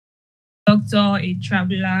doctor, a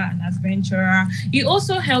traveler, an adventurer. It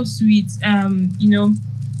also helps with,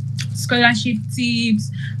 scholarship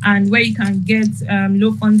tips and where you can get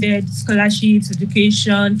low funded scholarships,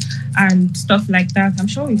 education, and stuff like that. I'm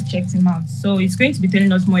sure we've checked him out. So it's going to be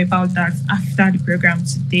telling us more about that after the program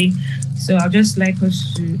today. So I'll just like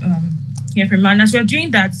us to hear from him. And as we're doing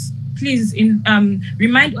that, please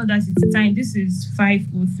remind others it's the time. This is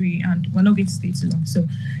 5:03 and we're not going to stay too long. So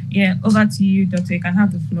yeah, over to you, Doctor. You can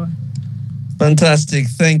have the floor. Fantastic.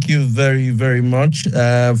 Thank you very, very much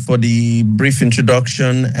for the brief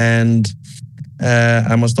introduction. And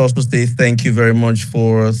I must also say thank you very much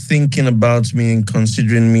for thinking about me and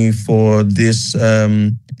considering me for this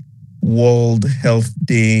World Health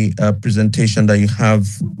Day presentation that you have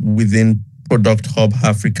within Product Hub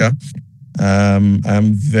Africa.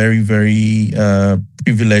 I'm very, very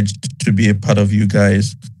privileged to be a part of you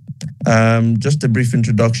guys. Just a brief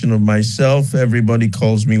introduction of myself. Everybody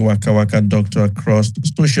calls me WakaWaka Doctor across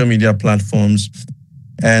social media platforms.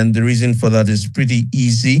 And the reason for that is pretty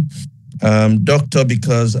easy. Doctor,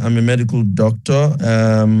 because I'm a medical doctor.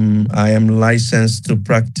 I am licensed to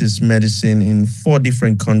practice medicine in 4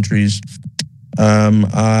 different countries.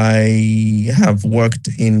 I have worked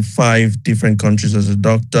in 5 different countries as a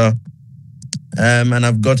doctor. And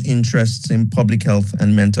I've got interests in public health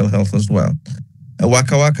and mental health as well.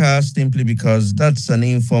 WakaWaka simply because that's an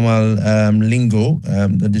informal lingo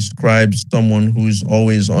that describes someone who is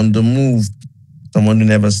always on the move, someone who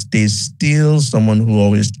never stays still, someone who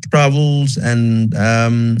always travels. And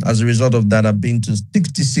as a result of that, I've been to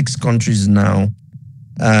 66 countries now.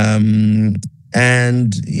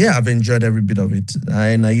 And yeah, I've enjoyed every bit of it.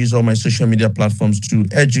 And I use all my social media platforms to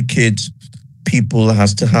educate people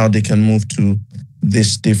as to how they can move to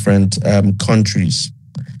these different countries.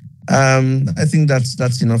 I think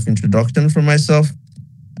that's enough introduction for myself.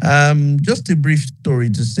 Just a brief story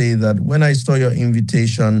to say that when I saw your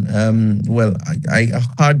invitation, I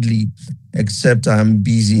hardly, except I'm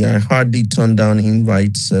busy, I hardly turn down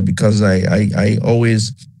invites because I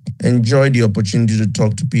always enjoy the opportunity to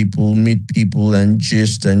talk to people, meet people, and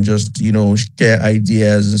gist and just share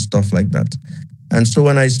ideas and stuff like that. And so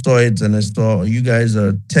when I saw it and I saw you guys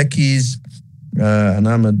are techies, and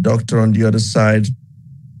I'm a doctor on the other side.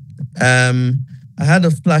 I had a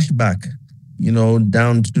flashback,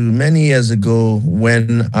 down to many years ago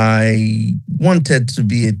when I wanted to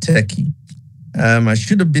be a techie. I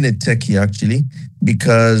should have been a techie actually,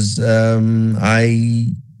 because I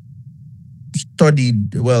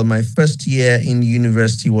studied, my first year in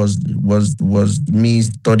university was me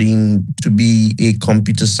studying to be a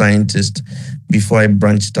computer scientist before I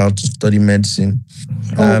branched out to study medicine.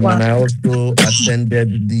 Oh, wow. And I also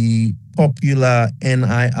attended the popular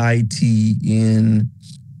NIIT in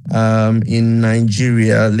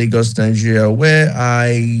Nigeria, Lagos, Nigeria, where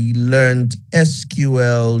I learned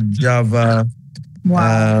SQL, Java,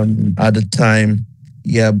 Wow. at the time.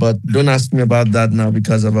 Yeah, but don't ask me about that now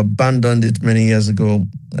because I've abandoned it many years ago.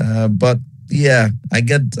 But yeah, I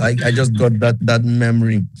just got that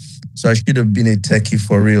memory. So I should have been a techie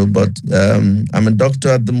for real, but I'm a doctor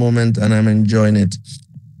at the moment and I'm enjoying it.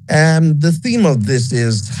 And the theme of this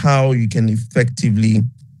is how you can effectively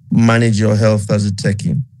manage your health as a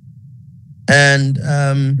techie. And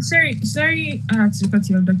sorry to cut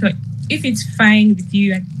you off, Doctor. If it's fine with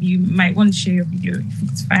you, you might want to share your video. If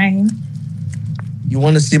it's fine. You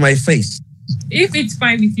want to see my face? If it's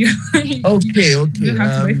fine with you. Okay. You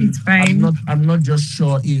have to, if it's fine. I'm not just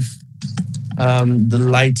sure if the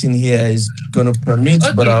lighting here is gonna permit,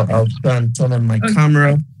 Okay. but I'll try and turn on my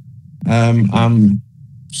camera. I'm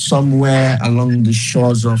somewhere along the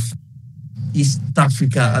shores of East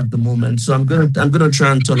Africa at the moment, so I'm gonna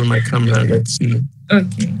try and turn on my camera. Let's see.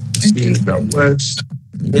 Okay. See if that works.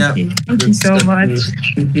 Yeah. Okay. Thank you so much.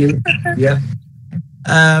 Yeah.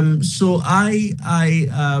 So I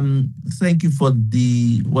thank you for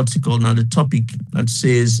the what's it called now, the topic that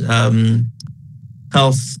says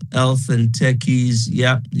health and techies.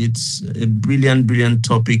 Yeah, it's a brilliant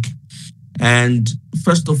topic. And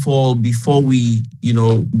first of all, before we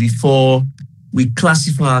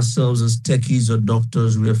classify ourselves as techies or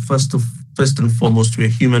doctors, we're first and foremost, we're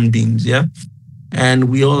human beings, yeah? And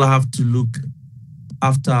we all have to look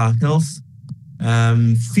after our health,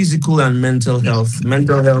 physical and mental health.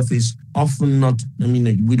 Mental health is often not,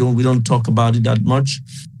 we don't talk about it that much.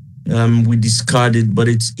 We discard it, but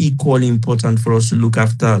it's equally important for us to look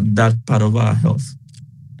after that part of our health.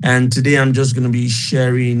 And today I'm just going to be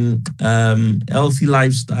sharing healthy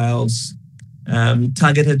lifestyles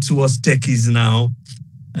targeted towards techies now.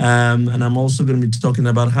 And I'm also going to be talking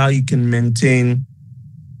about how you can maintain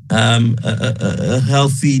a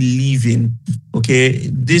healthy living. Okay,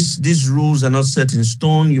 these rules are not set in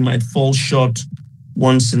stone. You might fall short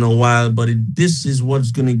once in a while, but this is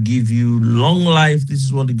what's going to give you long life. This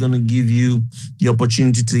is what's going to give you the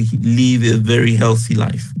opportunity to live a very healthy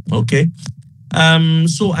life. Okay.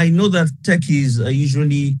 So I know that techies are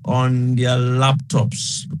usually on their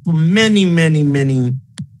laptops for many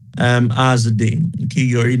hours a day. Okay,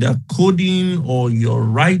 you're either coding or you're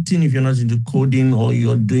writing if you're not into coding, or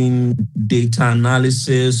you're doing data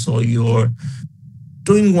analysis, or you're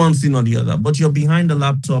doing one thing or the other, but you're behind the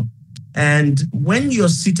laptop. And when you're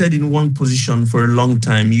seated in one position for a long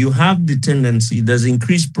time, you have the tendency, there's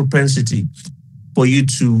increased propensity for you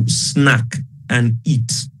to snack and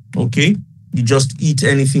eat. Okay, you just eat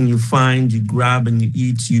anything you find, you grab and you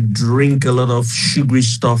eat, you drink a lot of sugary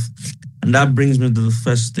stuff. And that brings me to the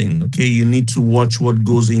first thing. Okay, you need to watch what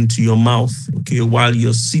goes into your mouth. Okay, while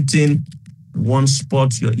you're sitting one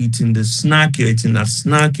spot, you're eating the snack, you're eating that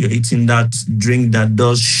snack, you're eating that drink that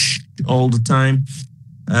does all the time.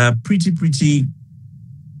 Pretty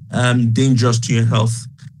dangerous to your health.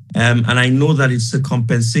 And I know that it's a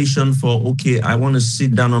compensation for, okay, I want to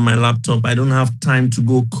sit down on my laptop. I don't have time to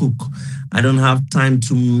go cook. I don't have time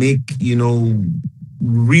to make,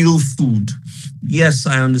 real food. Yes,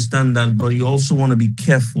 I understand that, but you also want to be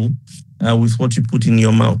careful with what you put in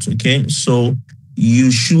your mouth. Okay, so you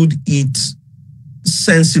should eat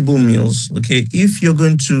sensible meals. Okay, if you're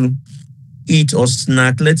going to eat or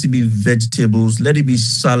snack, let it be vegetables, let it be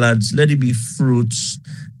salads, let it be fruits,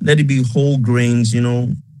 let it be whole grains,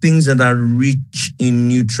 things that are rich in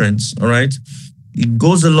nutrients. All right. It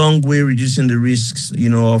goes a long way reducing the risks,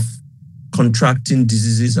 of contracting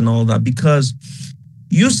diseases and all that, because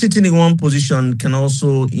you sitting in one position can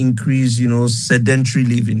also increase, sedentary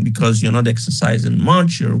living, because you're not exercising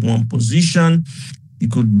much, you're in one position. You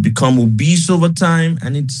could become obese over time,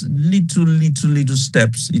 and it's little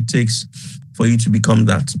steps it takes for you to become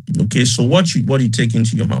that. Okay, so what you take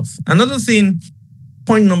into your mouth. Another thing,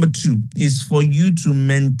 point number 2, is for you to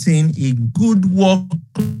maintain a good work-life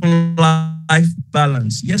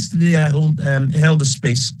balance. Yesterday, I held a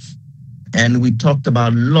space, and we talked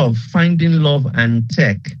about love, finding love and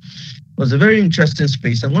tech. It was a very interesting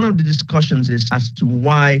space, and one of the discussions is as to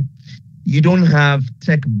why you don't have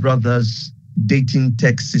tech brothers dating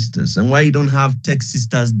tech sisters, and why you don't have tech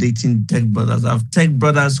sisters dating tech brothers. Have tech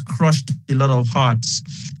brothers crushed a lot of hearts?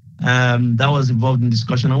 That was involved in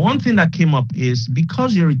discussion. And one thing that came up is,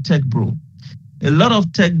 because you're a tech bro, a lot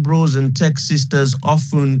of tech bros and tech sisters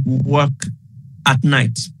often work at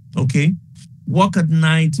night. Okay, work at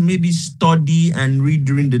night, maybe study and read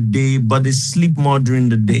during the day, but they sleep more during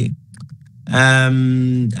the day.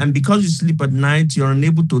 And because you sleep at night, you're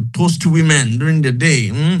unable to toast women during the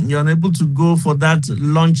day. You're unable to go for that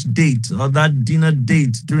lunch date or that dinner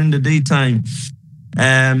date during the daytime.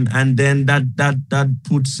 And then that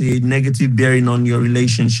puts a negative bearing on your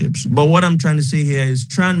relationships. But what I'm trying to say here is,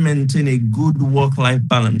 try and maintain a good work-life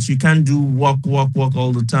balance. You can't do work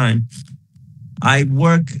all the time. I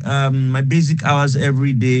work, my basic hours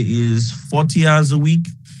every day is 40 hours a week,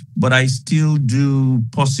 but I still do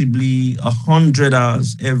possibly 100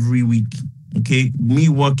 hours every week. Okay, me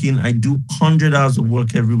working, I do 100 hours of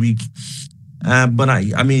work every week. But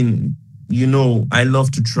I mean, I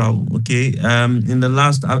love to travel. Okay, in the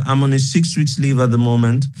last, I'm on a 6 weeks leave at the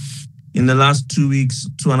moment. In the last 2 weeks,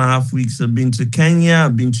 2.5 weeks, I've been to Kenya,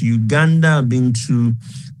 I've been to Uganda, I've been to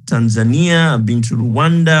Tanzania, I've been to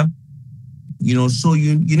Rwanda. So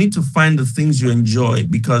you need to find the things you enjoy,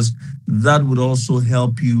 because that would also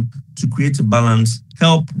help you to create a balance,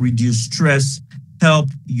 help reduce stress, help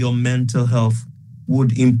your mental health,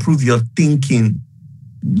 would improve your thinking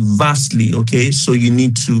vastly. Okay, so you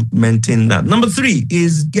need to maintain that. Number 3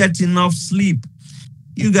 is get enough sleep.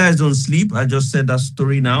 You guys don't sleep. I just said that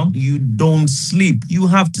story now. You don't sleep. You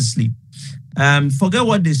have to sleep. Forget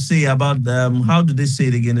what they say about how do they say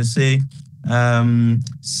it again? They say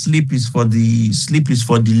sleep is for the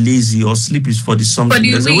lazy, or sleep is for the something.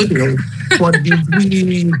 For the weak. For the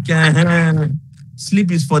weak.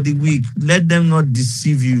 Sleep is for the weak. Let them not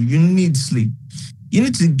deceive you. You need sleep. You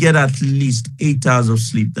need to get at least 8 hours of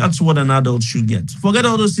sleep. That's what an adult should get. Forget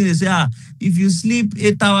all those things. They say, if you sleep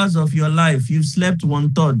 8 hours of your life, you've slept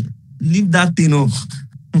 1/3. Leave that thing off.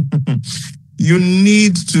 You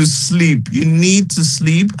need to sleep. You need to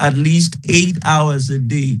sleep at least 8 hours a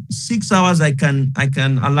day. 6 hours I can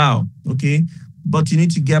allow, okay? But you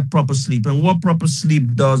need to get proper sleep. And what proper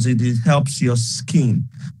sleep does, it helps your skin.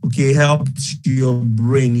 Okay, helps your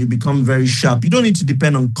brain. You become very sharp. You don't need to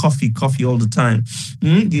depend on coffee all the time.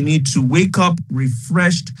 You need to wake up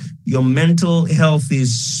refreshed. Your mental health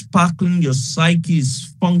is sparkling. Your psyche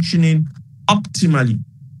is functioning optimally.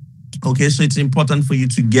 Okay, so it's important for you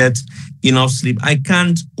to get enough sleep. I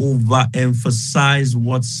can't overemphasize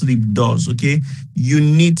what sleep does. Okay, you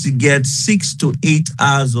need to get 6 to 8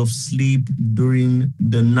 hours of sleep during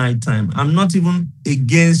the nighttime. I'm not even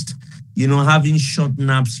against, having short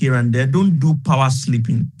naps here and there. Don't do power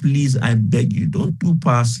sleeping. Please, I beg you, don't do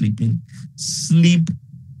power sleeping. Sleep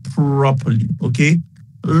properly. Okay,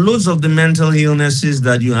 loads of the mental illnesses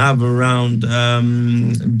that you have around,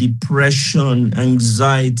 depression,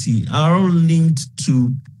 anxiety, are all linked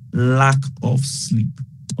to lack of sleep.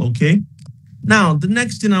 Okay. Now, the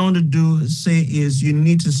next thing I want to say is you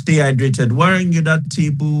need to stay hydrated. While you're at that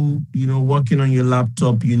table, working on your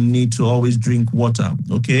laptop, you need to always drink water.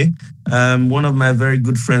 Okay. One of my very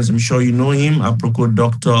good friends, I'm sure you know him, Aproko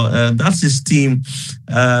Doctor. That's his team.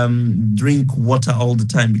 Drink water all the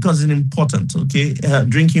time because it's important. Okay.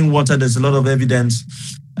 Drinking water, there's a lot of evidence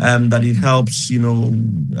that it helps,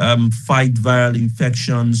 fight viral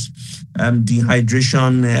infections.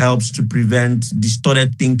 Dehydration helps to prevent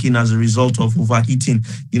distorted thinking as a result of overheating.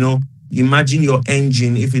 Imagine your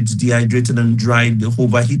engine if it's dehydrated and dried, the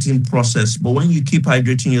overheating process. But when you keep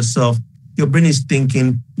hydrating yourself, your brain is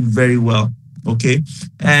thinking very well. Okay.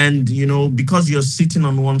 And, because you're sitting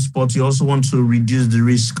on one spot, you also want to reduce the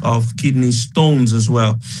risk of kidney stones as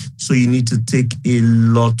well. So you need to take a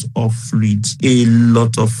lot of fluids,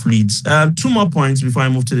 Two more points before I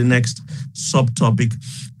move to the next subtopic.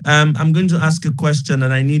 I'm going to ask a question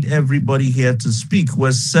and I need everybody here to speak.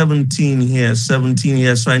 We're 17 here. So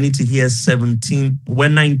I need to hear 17. We're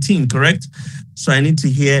 19, correct? So I need to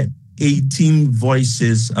hear 18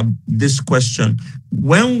 voices of this question.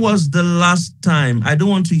 When was the last time? I don't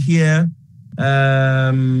want to hear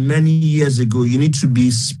many years ago. You need to be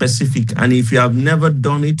specific. And if you have never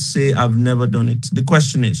done it, say, I've never done it. The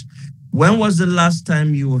question is, when was the last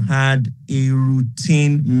time you had a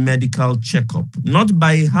routine medical checkup? Not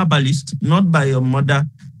by a herbalist, not by your mother,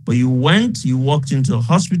 but you walked into a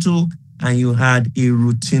hospital and you had a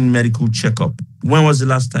routine medical checkup. When was the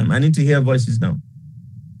last time? I need to hear voices now.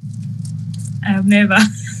 I've never.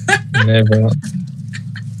 Never.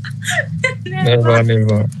 Never.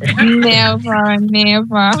 Never.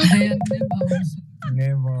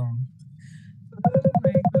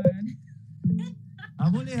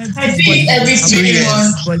 I've only had I think every 3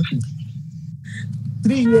 months.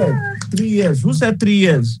 3 years. 3 years. Who said 3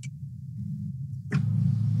 years?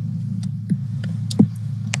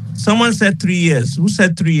 Someone said 3 years. Who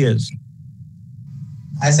said 3 years?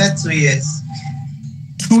 I said 2 years.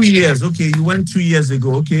 2 years. Okay, you went 2 years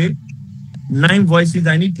ago. Okay. 9 voices.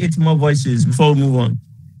 I need 8 more voices before we move on.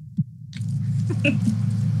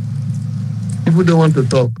 People don't want to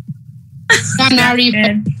talk.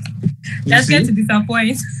 They're scared to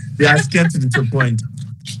disappoint. They are scared to disappoint.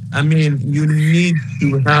 I mean, you need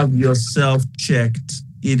to have yourself checked.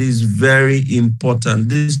 It is very important.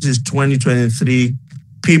 This is 2023.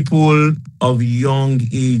 People of young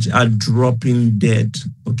age are dropping dead.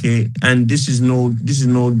 Okay, and this is no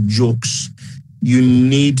jokes. You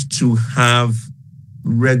need to have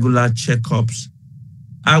regular checkups.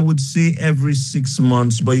 I would say every 6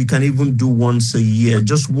 months, but you can even do once a year.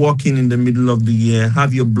 Just walk in the middle of the year,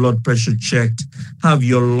 have your blood pressure checked, have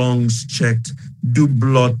your lungs checked, do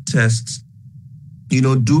blood tests,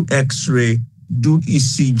 do x-ray, do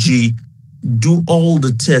ECG, do all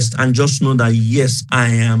the tests and just know that, yes, I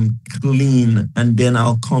am clean. And then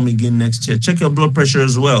I'll come again next year. Check your blood pressure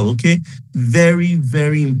as well, okay? Very,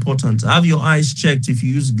 very important. Have your eyes checked if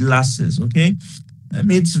you use glasses, okay? I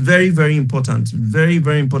mean, it's very, very important. Very,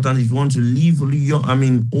 very important if you want to live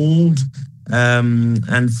old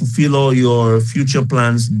and fulfill all your future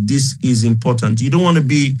plans. This is important. You don't want to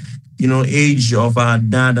be, age of our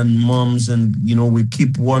dad and moms and, we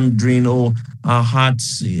keep wondering, our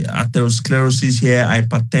hearts, atherosclerosis here,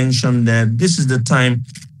 hypertension there. This is the time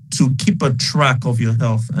to keep a track of your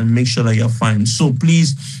health and make sure that you're fine. So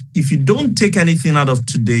please, if you don't take anything out of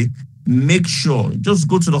today, make sure, just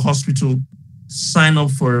go to the hospital, sign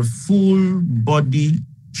up for a full body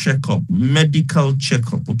checkup, medical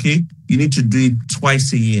checkup, okay? You need to do it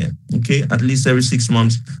twice a year, okay? At least every 6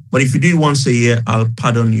 months. But if you do it once a year, I'll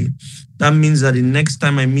pardon you. That means that the next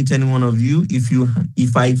time I meet any one of you,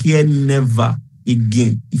 if I hear never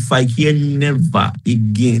again,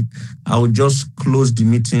 I will just close the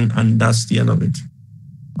meeting and that's the end of it.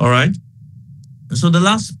 All right? So the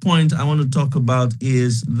last point I want to talk about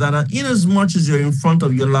is that in as much as you're in front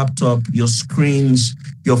of your laptop, your screens,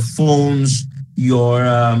 your phones, your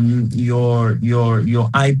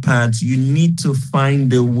iPads, you need to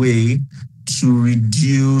find a way to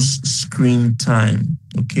reduce screen time.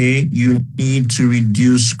 Okay, you need to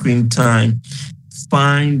reduce screen time.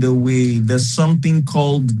 Find a way. There's something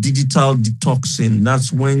called digital detoxing.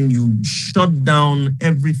 That's when you shut down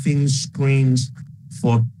everything screens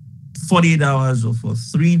for 48 hours or for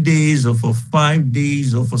 3 days or for 5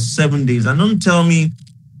 days or for 7 days. And don't tell me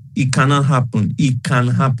it cannot happen. It can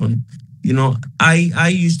happen.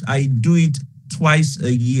 I do it twice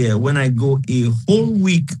a year when I go a whole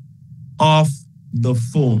week off the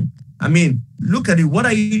phone. I mean, look at it. What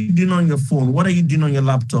are you doing on your phone? What are you doing on your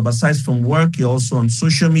laptop? Aside from work, you're also on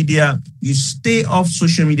social media. You stay off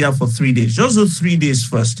social media for 3 days. Just those 3 days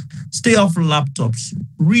first. Stay off laptops,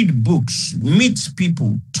 read books, meet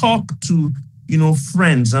people, talk to,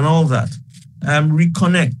 friends and all that.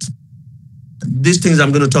 Reconnect. These things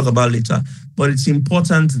I'm going to talk about later, but it's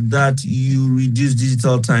important that you reduce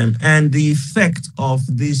digital time and the effect of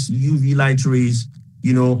these UV light rays,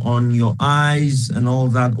 on your eyes and all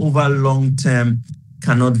that over long term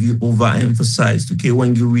cannot be overemphasized. Okay,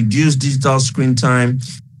 when you reduce digital screen time,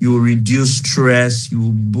 you will reduce stress, you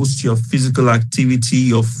will boost your physical activity,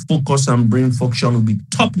 your focus and brain function will be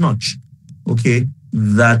top notch. Okay,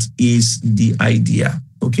 that is the idea.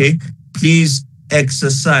 Okay, please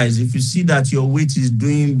exercise. If you see that your weight is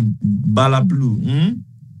doing bala blue,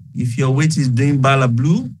 if your weight is doing bala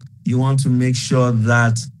blue, you want to make sure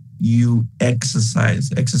that you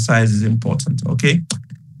exercise. Exercise is important. Okay.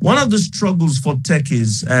 One of the struggles for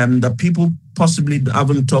techies that people possibly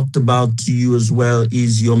haven't talked about to you as well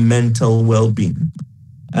is your mental well-being.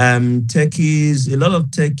 Techies, a lot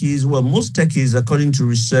of techies, well, most techies, according to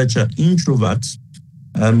research, are introverts.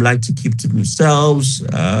 Like to keep to themselves,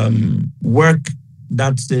 work,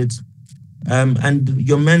 that's it. And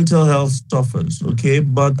your mental health suffers, okay?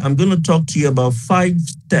 But I'm going to talk to you about 5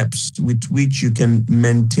 steps with which you can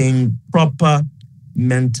maintain proper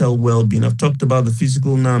mental well-being. I've talked about the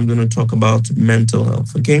physical, now I'm going to talk about mental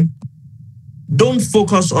health, okay? Don't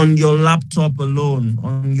focus on your laptop alone,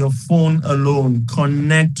 on your phone alone.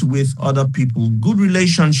 Connect with other people. Good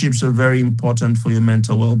relationships are very important for your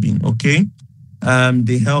mental well-being, okay?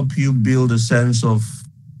 They help you build a sense of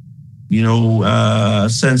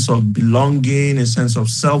sense of belonging, a sense of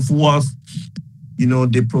self-worth.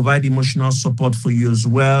 They provide emotional support for you as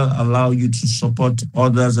well, allow you to support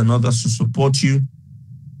others and others to support you.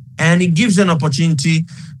 And it gives an opportunity,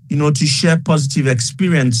 to share positive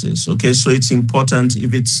experiences. Okay, so it's important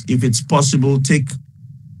if it's possible, take,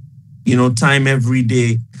 time every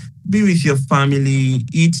day, be with your family,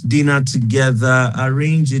 eat dinner together,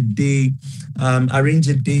 arrange a day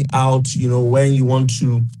out, when you want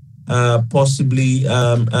to possibly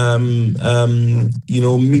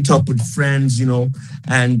meet up with friends,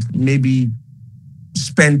 and maybe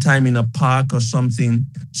spend time in a park or something.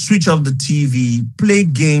 Switch off the TV, play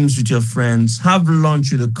games with your friends, have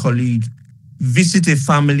lunch with a colleague, visit a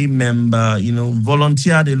family member,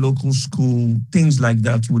 volunteer at a local school. Things like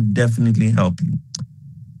that would definitely help you.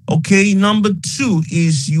 Okay, number 2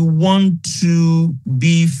 is you want to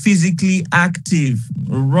be physically active,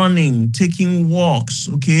 running, taking walks,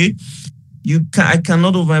 okay? I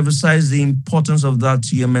cannot overemphasize the importance of that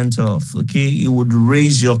to your mental health, okay? It would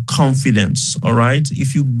raise your confidence, all right?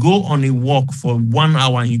 If you go on a walk for 1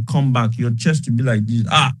 hour and you come back, your chest will be like this,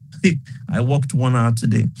 I walked 1 hour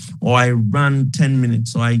today, or I ran 10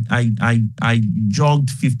 minutes, or I jogged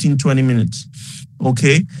 15, 20 minutes.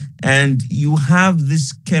 Okay, and you have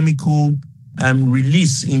this chemical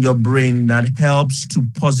release in your brain that helps to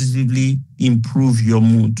positively improve your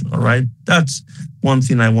mood. All right, that's one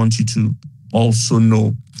thing I want you to also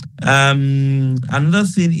know. Another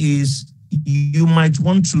thing is you might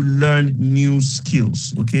want to learn new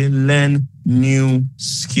skills. Okay, learn new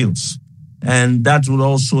skills, and that will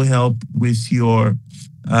also help with your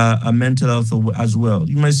mental health as well.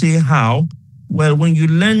 You might say, how? Well, when you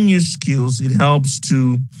learn new skills, it helps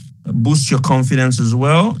to boost your confidence as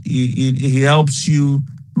well. It helps you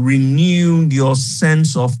renew your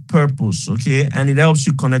sense of purpose, okay? And it helps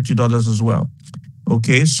you connect with others as well,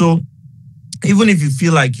 okay? So even if you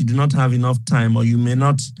feel like you do not have enough time or you may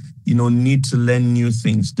not, need to learn new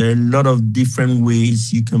things, there are a lot of different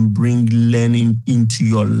ways you can bring learning into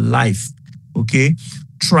your life, okay?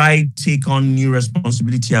 Try take on new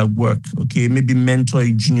responsibility at work, okay? Maybe mentor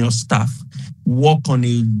a junior staff. Work on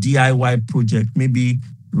a DIY project, maybe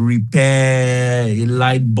repair a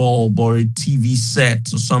light bulb or a TV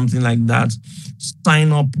set or something like that.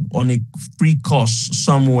 Sign up on a free course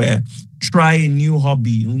somewhere. Try a new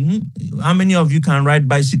hobby. How many of you can ride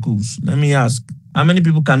bicycles? Let me ask. How many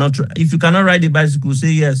people cannot? If you cannot ride a bicycle,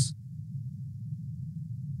 say yes.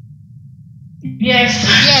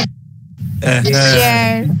 Yes.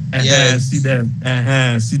 Yes. Yes. See them.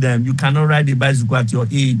 See them. You cannot ride a bicycle at your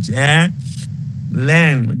age.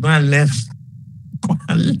 Learn. Go and learn. Go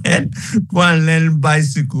and learn. Go and learn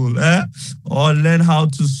bicycle. Or learn how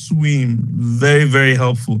to swim. Very, very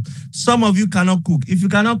helpful. Some of you cannot cook. If you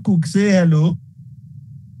cannot cook, say hello.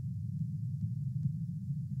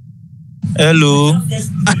 Hello.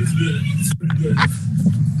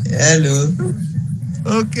 Hello.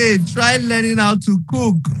 Okay, try learning how to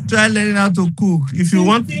cook. Try learning how to cook. If you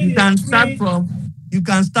want, you can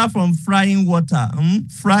start from frying water.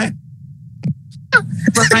 Fry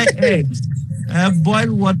eggs.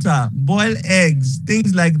 Boil water, boil eggs,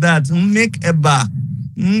 things like that. Make eba.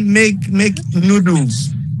 Make noodles.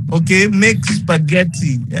 Okay, make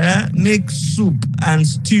spaghetti. Make soup and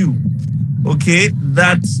stew. Okay,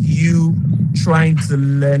 that's you trying to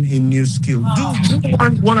learn a new skill. Do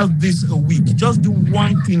one of this a week. Just do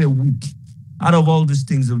one thing a week out of all these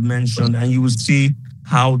things I've mentioned, and you will see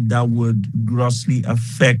how that would grossly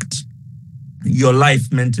affect your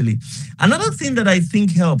life mentally. Another thing that I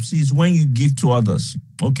think helps is when you give to others.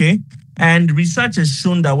 Okay. And research has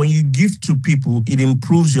shown that when you give to people, it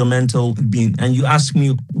improves your mental being. And you ask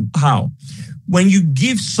me how? When you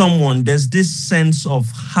give someone, there's this sense of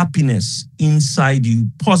happiness inside you,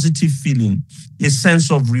 positive feeling, a sense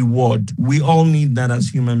of reward. We all need that as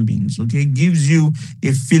human beings, okay? It gives you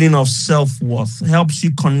a feeling of self-worth, helps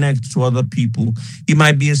you connect to other people. It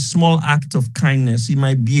might be a small act of kindness. It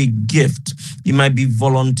might be a gift. It might be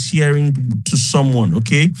volunteering to someone,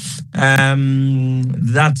 okay?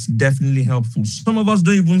 That's definitely helpful. Some of us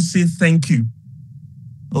don't even say thank you.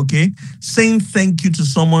 Okay, saying thank you to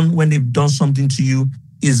someone when they've done something to you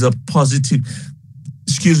is a positive,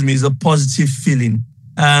 is a positive feeling.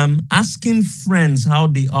 Asking friends how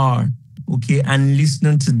they are, okay, and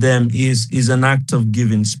listening to them is an act of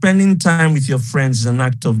giving. Spending time with your friends is an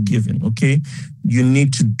act of giving, okay? You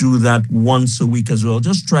need to do that once a week as well.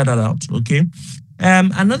 Just try that out, okay?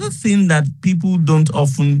 Another thing that people don't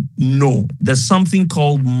often know, there's something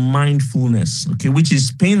called mindfulness, okay, which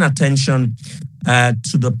is paying attention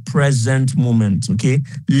to the present moment, okay?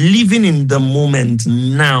 Living in the moment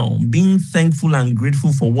now, being thankful and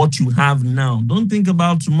grateful for what you have now. Don't think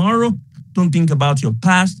about tomorrow. Don't think about your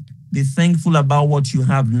past. Be thankful about what you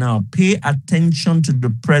have now. Pay attention to the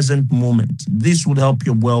present moment. This would help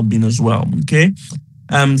your well-being as well, okay?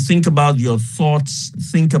 Think about your thoughts.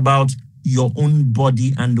 Think about your own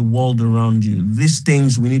body and the world around you. These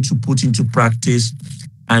things we need to put into practice,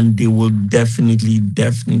 and they will definitely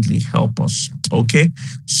help us. Okay.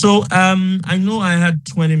 So I know I had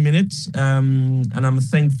 20 minutes, and I'm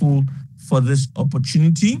thankful for this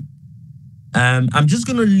opportunity. I'm just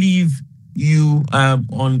gonna leave you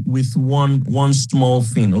on with one small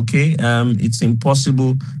thing. Okay. It's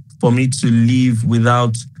impossible for me to leave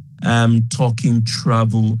without talking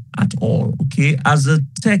travel at all. Okay. As a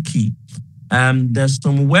techie, there's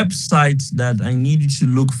some websites that I need you to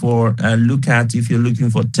look at if you're looking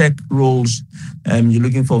for tech roles, you're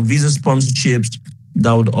looking for visa sponsorships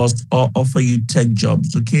that would offer you tech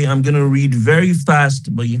jobs. Okay, I'm going to read very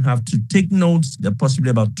fast, but you have to take notes. There are possibly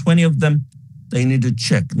about 20 of them that you need to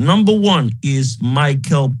check. Number one is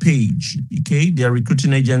Michael Page. Okay, there are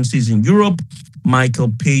recruiting agencies in Europe. Michael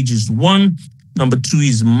Page is one. Number two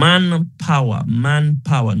is Manpower.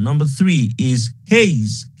 Number three is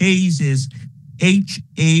Hayes. Hayes is Hays.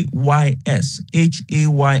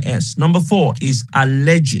 Number four is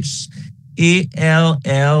Allegis. Allegis.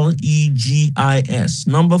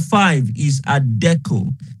 Number five is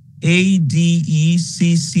Adecco. Adecco.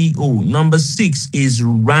 Number six is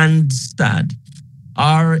Randstad.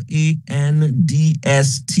 Randstad.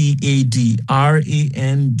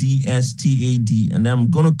 And I'm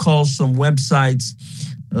going to call some websites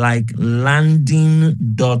like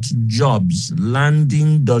landing.jobs.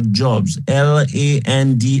 Landing.jobs.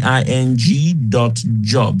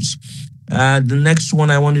 Landing.jobs. The next one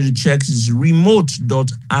I wanted to check is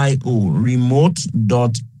remote.io.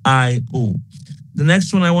 Remote.io. The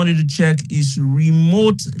next one I wanted to check is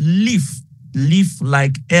remote leaf. Leaf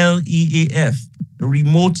like LEAF.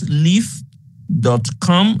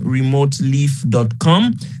 Remoteleaf.com.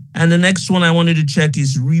 Remoteleaf.com. And the next one I wanted to check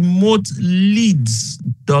is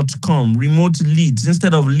remoteleads.com. Remote leads.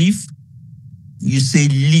 Instead of leaf, you say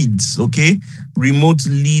leads, okay?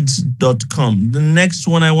 Remoteleads.com. The next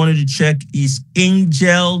one I wanted to check is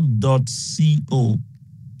angel.co.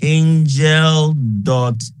 Angel.co,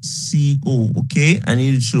 okay? I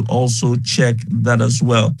need to also check that as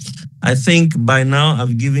well. I think by now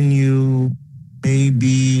I've given you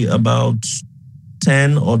maybe about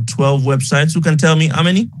 10 or 12 websites. Who can tell me how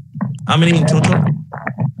many? How many in total?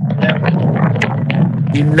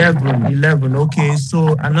 11. Okay,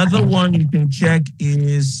 so another one you can check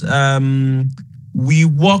is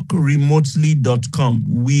WeWorkRemotely.com.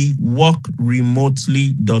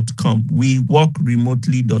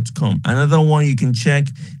 WeWorkRemotely.com. Another one you can check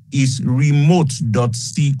is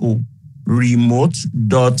remote.co.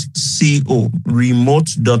 Remote.co.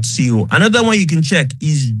 Another one you can check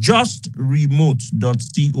is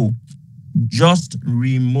justremote.co.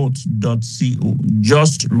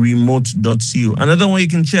 Justremote.co. Another one you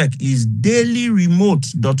can check is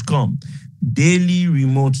dailyremote.com.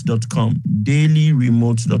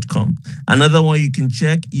 Dailyremote.com. Another one you can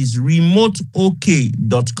check is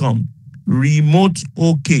remoteok.com.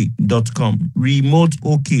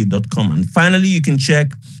 Remoteok.com. And finally, you can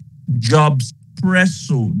check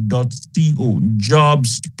jobspresso.co.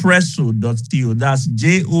 Jobspresso.co. That's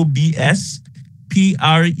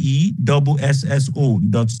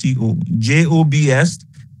JOBSPRESSO.co.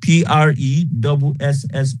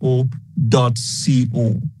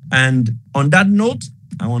 JOBSPRESSO.co. And on that note,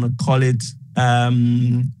 I want to call it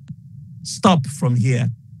stop from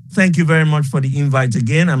here. Thank you very much for the invite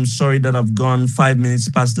again. I'm sorry that I've gone 5 minutes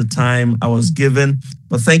past the time I was given,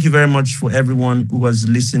 but thank you very much for everyone who has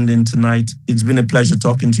listened in tonight. It's been a pleasure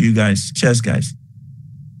talking to you guys. Cheers, guys.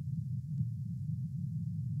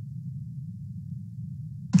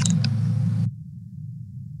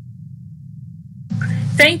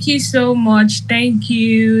 Thank you so much. Thank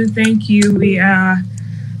you. We are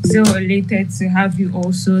so elated to have you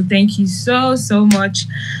also. Thank you so much.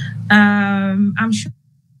 I'm sure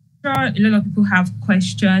a lot of people have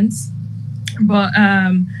questions, but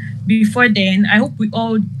before then, I hope we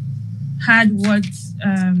all had what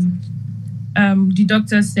the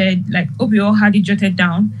doctor said. Like, hope we all had it jotted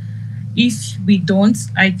down. If we don't,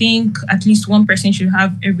 I think at least one person should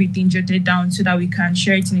have everything jotted down so that we can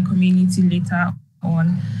share it in the community later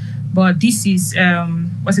on. But this is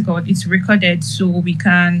it's recorded, so we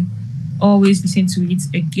can always listen to it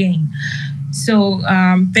again. So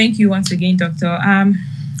thank you once again, doctor.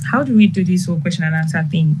 How do we do this whole question and answer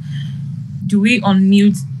thing? Do we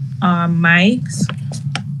unmute our mics?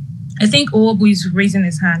 I think Owobu is raising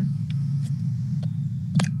his hand.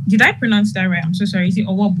 Did I pronounce that right? I'm so sorry. Is it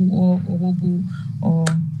Owobu or Owobu? Or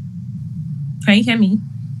can you hear me?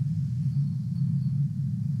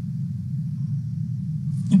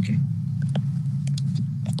 Okay.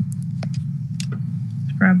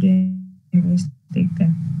 Probably a mistake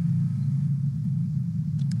there.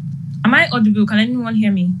 Am I audible? Can anyone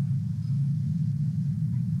hear me?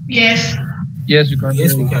 Yes. Yes, you can.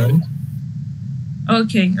 Yes, we can.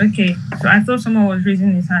 Okay. So I thought someone was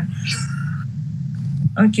raising his hand.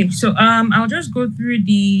 Okay, so I'll just go through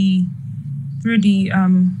the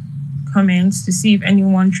comments to see if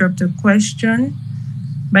anyone dropped a question.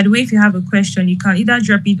 By the way, if you have a question, you can either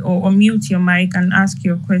drop it or mute your mic and ask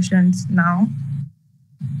your questions now.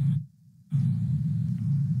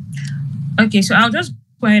 Okay, so I'll just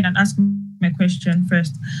go ahead and ask my question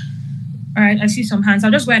first. All right, I see some hands.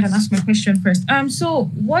 I'll just go ahead and ask my question first. So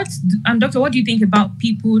Doctor, what do you think about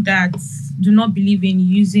people that do not believe in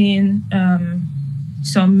using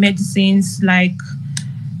some medicines like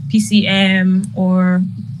PCM or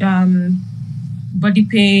body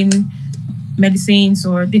pain medicines,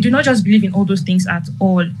 or they do not just believe in all those things at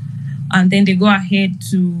all, and then they go ahead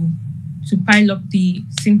to pile up the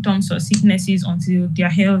symptoms or sicknesses until their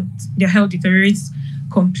health deteriorates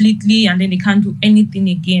completely, and then they can't do anything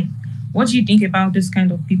again? What do you think about this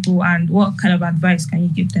kind of people, and what kind of advice can you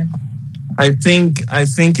give them? I think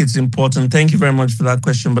it's important. Thank you very much for that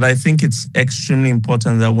question. But I think it's extremely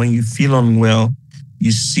important that when you feel unwell,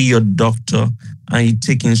 you see your doctor and you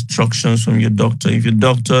take instructions from your doctor. If your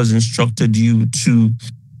doctor has instructed you to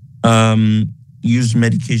use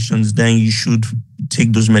medications, then you should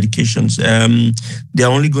take those medications. They're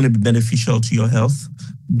only going to be beneficial to your health.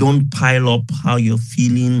 Don't pile up how you're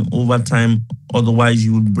feeling over time, otherwise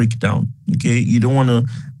you would break down. Okay, you don't want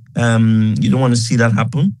to see that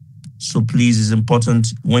happen. So please, it's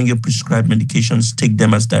important when you prescribe medications, take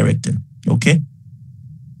them as directed. Okay.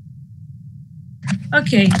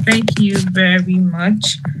 Okay, thank you very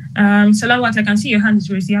much. Salawat, I can see your hand is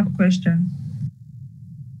raised. You have a question.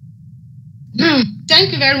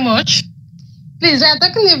 Thank you very much. Please, we are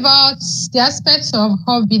talking about the aspects of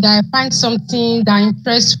hobby that I find something that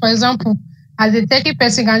interests. For example, as a techie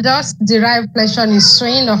person, can just derive pleasure in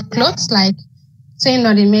sewing of clothes, like sewing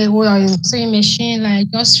on the sewing machine, like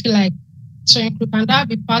just feel like sewing clothes. Can that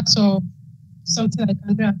be part of something I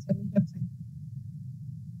can do at a later time?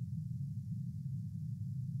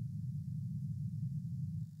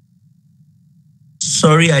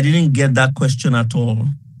 Sorry, I didn't get that question at all.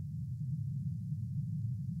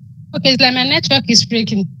 Okay, it's like my network is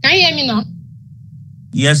breaking. Can you hear me now?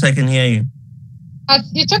 Yes, I can hear you.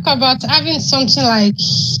 You talk about having something like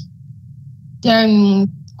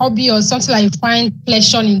hobby or something like find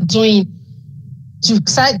pleasure in doing to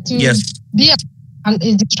yes. be a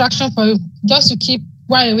distraction for you, just to keep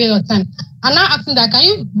while away your time. I'm not asking that. Can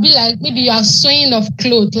you be like maybe you are sewing of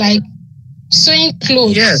clothes, like sewing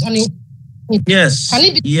clothes yes. on a yes. Can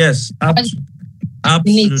it be yes.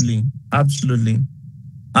 Absolutely.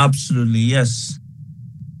 Absolutely. Yes.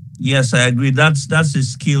 Yes, I agree. That's a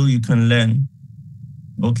skill you can learn.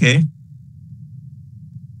 Okay.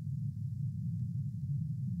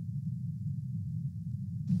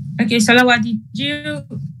 Okay, Salawa, did you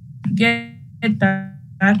get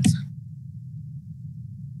that?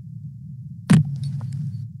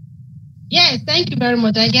 Yeah, thank you very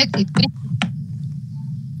much. I get it.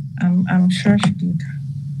 I'm sure she did.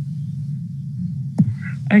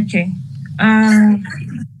 Okay.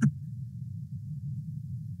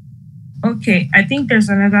 Okay, I think there's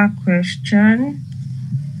another question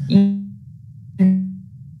in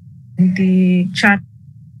the chat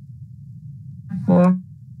box.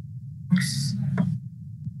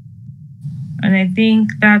 And I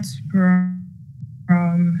think that's from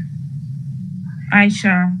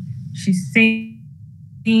Aisha. She's saying,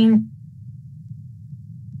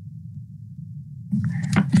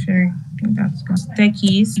 sorry, I think that's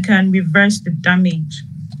Techies. You can reverse the damage.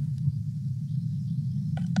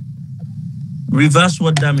 Reverse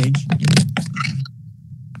what damage?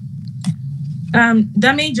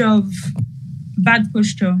 Damage of bad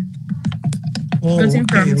posture. Floating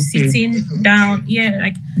from sitting down,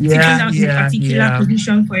 sitting down in a particular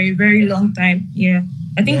position for a very long time. Yeah,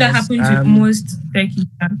 I think that happens with most techies.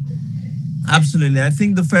 Absolutely. I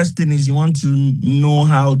think the first thing is you want to know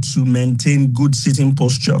how to maintain good sitting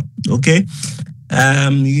posture. Okay.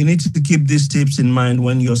 You need to keep these tips in mind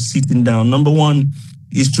when you're sitting down. Number one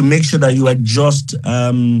is to make sure that you adjust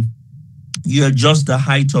the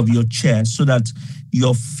height of your chair so that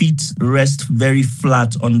your feet rest very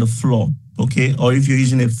flat on the floor. Okay, or if you're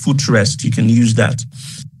using a footrest, you can use that.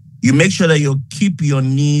 You make sure that you keep your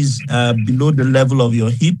knees below the level of your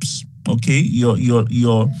hips. Okay, your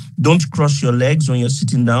don't cross your legs when you're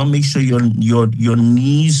sitting down. Make sure your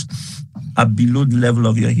knees are below the level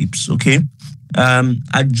of your hips. Okay,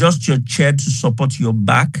 adjust your chair to support your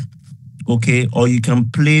back. Okay, or you can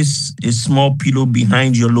place a small pillow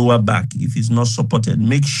behind your lower back if it's not supported.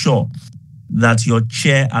 Make sure that your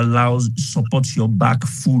chair supports your back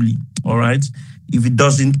fully. All right. If it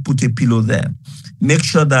doesn't, put a pillow there. Make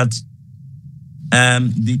sure that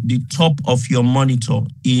the top of your monitor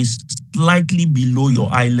is slightly below your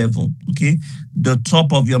eye level. Okay. The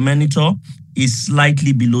top of your monitor is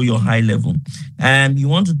slightly below your eye level. And you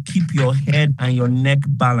want to keep your head and your neck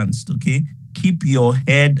balanced. Okay. Keep your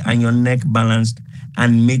head and your neck balanced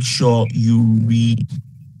and make sure you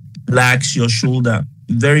relax your shoulder.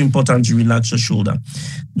 Very important to relax your shoulder.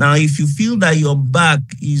 Now, if you feel that your back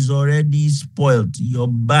is already spoiled, your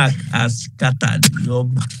back has scattered, your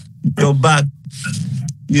back,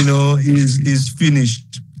 is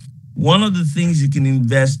finished. One of the things you can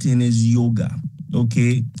invest in is yoga.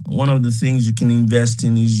 Okay, one of the things you can invest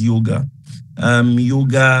in is yoga.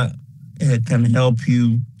 Yoga can help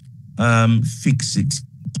you fix it.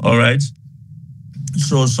 All right.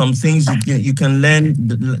 So some things you can learn.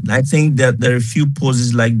 I think that there are a few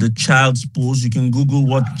poses like the child's pose. You can Google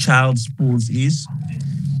what child's pose is.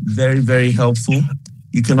 Very, very helpful.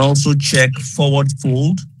 You can also check forward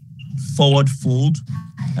fold.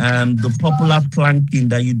 The popular planking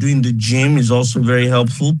that you do in the gym is also very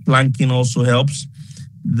helpful. Planking also helps.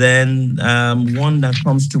 Then one that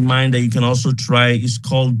comes to mind that you can also try is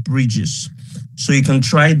called bridges. So you can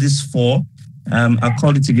try this four. I'll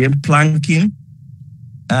call it again: planking,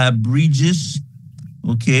 bridges,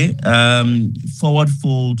 okay, forward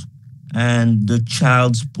fold, and the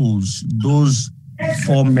child's pose. Those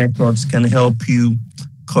four methods can help you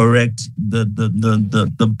correct the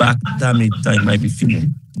back damage that you might be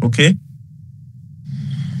feeling. Okay.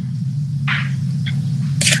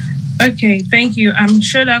 Okay, thank you. I'm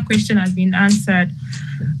sure that question has been answered.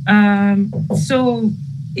 So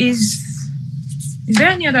is there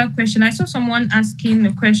any other question? I saw someone asking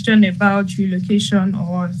a question about relocation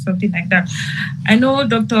or something like that. I know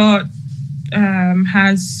Dr.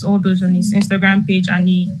 Has all those on his Instagram page, and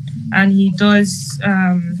he does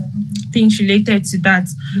things related to that.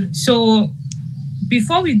 So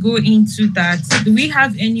before we go into that, do we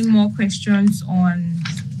have any more questions on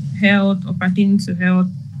health or pertaining to health?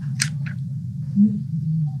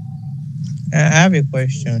 I have a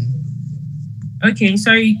question. Okay,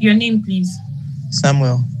 sorry, your name, please.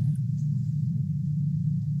 Samuel.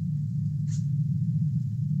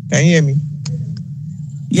 Can you hear me?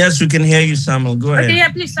 Yes, we can hear you, Samuel. Go ahead. Okay,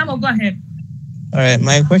 yeah, please, Samuel, go ahead. All right.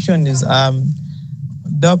 My question is,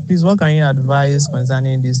 Doc, please, what can you advise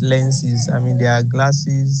concerning these lenses? I mean, there are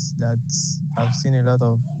glasses that I've seen a lot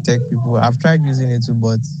of tech people. I've tried using it too,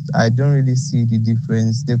 but I don't really see the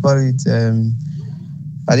difference. They call it,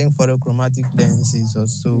 I think, photochromatic lenses or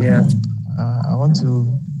so. Yeah.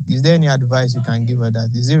 Is there any advice you can give her that?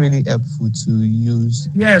 Is it really helpful to use?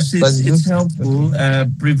 Yes, it's helpful.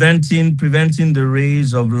 Preventing the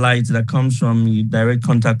rays of light that comes from the direct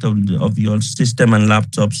contact of your system and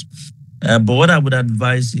laptops. But what I would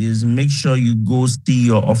advise is make sure you go see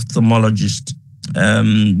your ophthalmologist.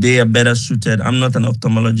 They are better suited. I'm not an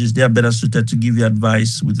ophthalmologist. They are better suited to give you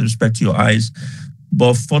advice with respect to your eyes.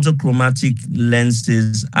 But photochromatic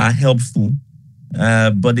lenses are helpful.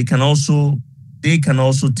 But they can also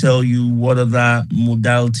tell you what other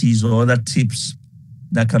modalities or other tips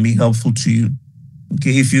that can be helpful to you.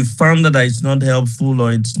 Okay, if you found that it's not helpful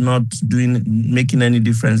or it's not making any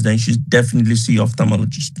difference, then you should definitely see your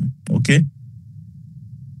ophthalmologist. Okay?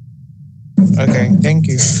 Okay, thank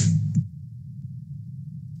you.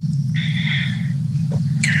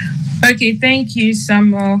 Okay, thank you,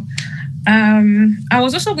 Samuel. I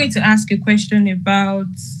was also going to ask a question about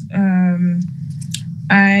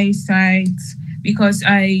eyesight, because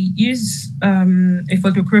I use a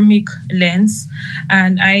photochromic lens,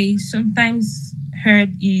 and I sometimes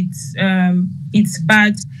heard it's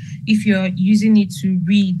bad if you're using it to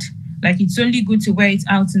read. Like, it's only good to wear it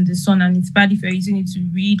out in the sun, and it's bad if you're using it to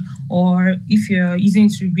read, or if you're using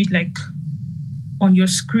it to read like on your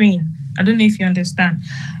screen. I don't know if you understand.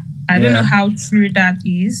 I don't know how true that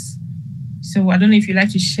is. So I don't know if you'd like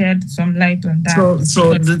to shed some light on that.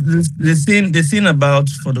 So the thing about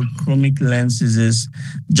photochromic lenses is,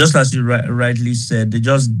 just as you rightly said, they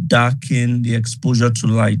just darken the exposure to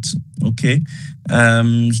light. Okay,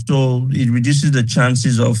 so it reduces the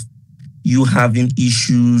chances of you having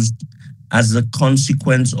issues as a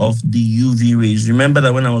consequence of the UV rays. Remember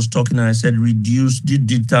that when I was talking, I said reduce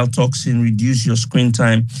digital toxin, reduce your screen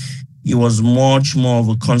time. It was much more of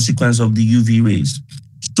a consequence of the UV rays.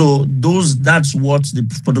 So that's what the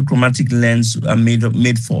photochromatic lens are made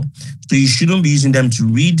for. So you shouldn't be using them to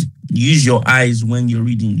read. Use your eyes when you're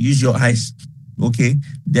reading. Use your eyes. Okay.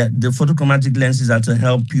 The photochromatic lenses are to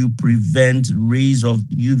help you prevent rays of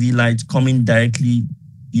UV light coming directly,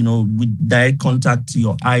 with direct contact to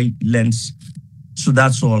your eye lens. So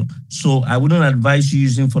that's all. So I wouldn't advise you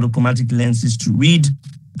using photochromatic lenses to read.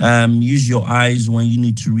 Use your eyes when you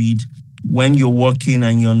need to read. When you're working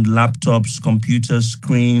and you're on laptops, computers,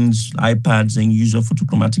 screens, iPads, and use your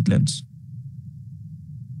photochromatic lens.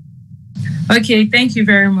 Okay, thank you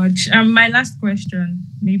very much. My last question,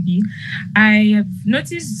 maybe. I have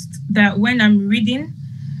noticed that when I'm reading,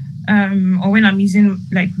 or when I'm using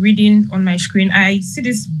reading on my screen, I see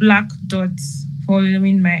this black dots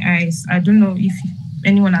following my eyes. I don't know if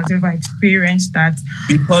anyone has ever experienced that.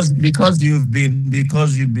 Because you've been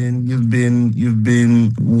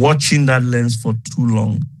watching that lens for too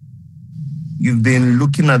long. You've been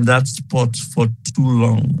looking at that spot for too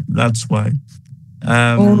long. That's why.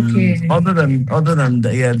 Okay. Other than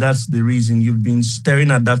that, that's the reason. You've been staring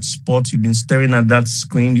at that spot. You've been staring at that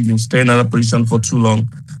screen. You've been staring at that position for too long.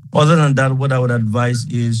 Other than that, what I would advise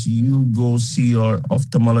is you go see your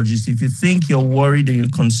ophthalmologist. If you think you're worried and you're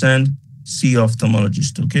concerned, see your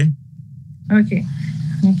ophthalmologist. Okay.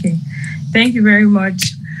 Thank you very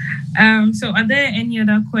much. So are there any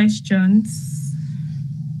other questions?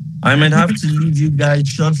 I might have to leave you guys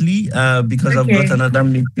shortly because I've got another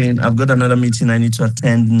meeting. I need to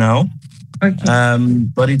attend now. Okay.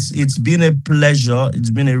 But it's been a pleasure.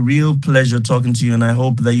 It's been a real pleasure talking to you, and I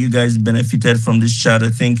hope that you guys benefited from this chat. I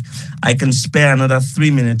think I can spare another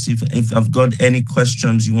 3 minutes if I've got any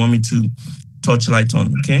questions you want me to touch light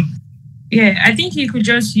on. Okay. Yeah, I think you could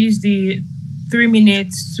just use the 3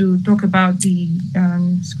 minutes to talk about the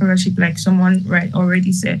scholarship, like someone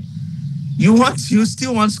already said. You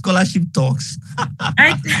still want scholarship talks?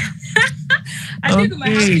 I think we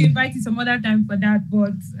might have to invite you some other time for that,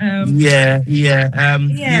 but yes.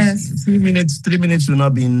 3 minutes will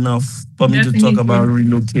not be enough for me to talk about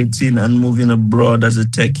relocating and moving abroad as a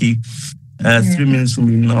techie. 3 minutes will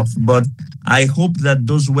be enough, but I hope that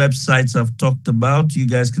those websites I've talked about, you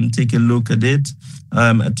guys can take a look at it.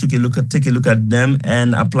 Take a look at them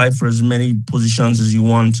and apply for as many positions as you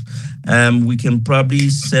want. We can probably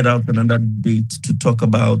set out another date to talk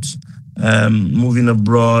about moving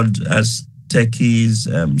abroad as techies,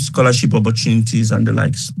 scholarship opportunities, and the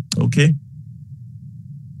likes. Okay.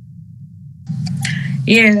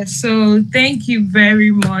 So thank you very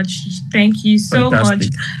much. Thank you so much.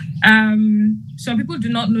 some people do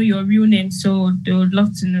not know your real name, so they would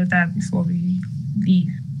love to know that before we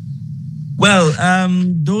leave. Well,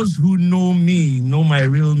 those who know me know my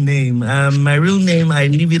real name. My real name, I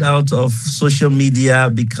leave it out of social media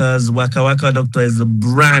because WakaWaka Doctor is a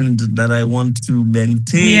brand that I want to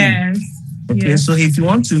maintain. Yes. Okay, yes. so if you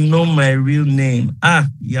want to know my real name,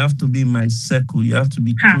 you have to be in my circle. You have to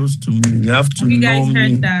be close to me. You have to you know guys me.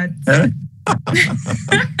 heard that?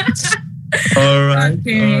 All right.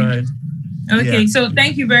 Okay. All right. Okay, so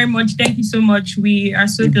thank you very much. Thank you so much. We are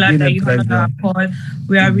so glad that you honored our call.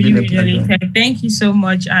 We are really elated. Thank you so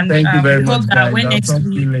much, and thank you very we hope much, that guys. when next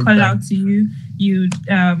we call out to you,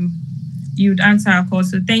 you'd answer our call.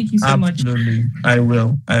 So thank you so much. Absolutely, I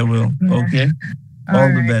will. Yeah. Okay. All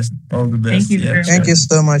the best. All the best. Thank you very much. Thank you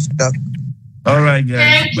so much, Doc. All right, guys.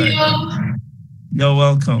 Thank you. You're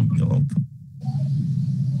welcome. You're welcome.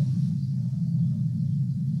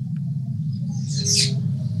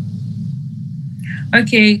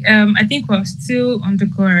 Okay, I think we're still on the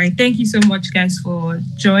call, right? Thank you so much, guys, for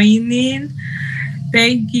joining.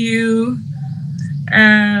 Thank you.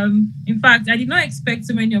 In fact, I did not expect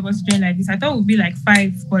so many of us to join like this. I thought it would be like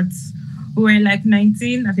 5, but we were like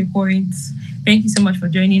 19 at a point. Thank you so much for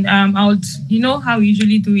joining. You know how we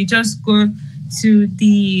usually do it. Just go to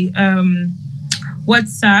the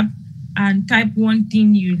WhatsApp and type one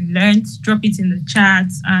thing you learned, drop it in the chat,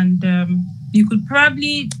 and you could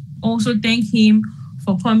probably also thank him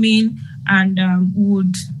for coming, and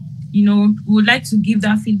would like to give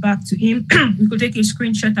that feedback to him. We could take a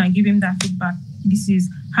screenshot and give him that feedback. This is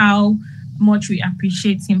how much we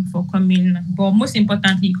appreciate him for coming. But most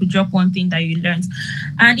importantly, you could drop one thing that you learned.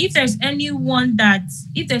 And if there's anyone that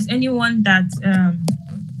if there's anyone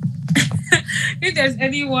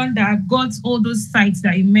that got all those sites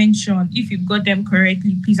that you mentioned, if you got them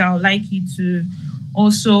correctly, please, I would like you to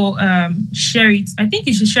also share it. I think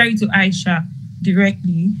you should share it to Aisha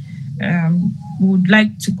directly. We would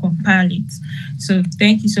like to compile it. So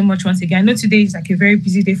thank you so much once again. I know today is like a very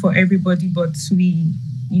busy day for everybody, but we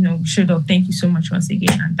showed up. Thank you so much once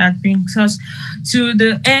again. And that brings us to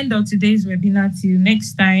the end of today's webinar. Till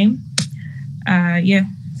next time.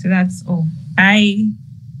 So that's all. Bye.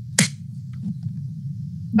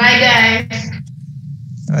 Bye, guys.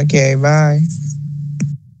 Okay, bye.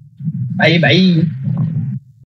 Bye.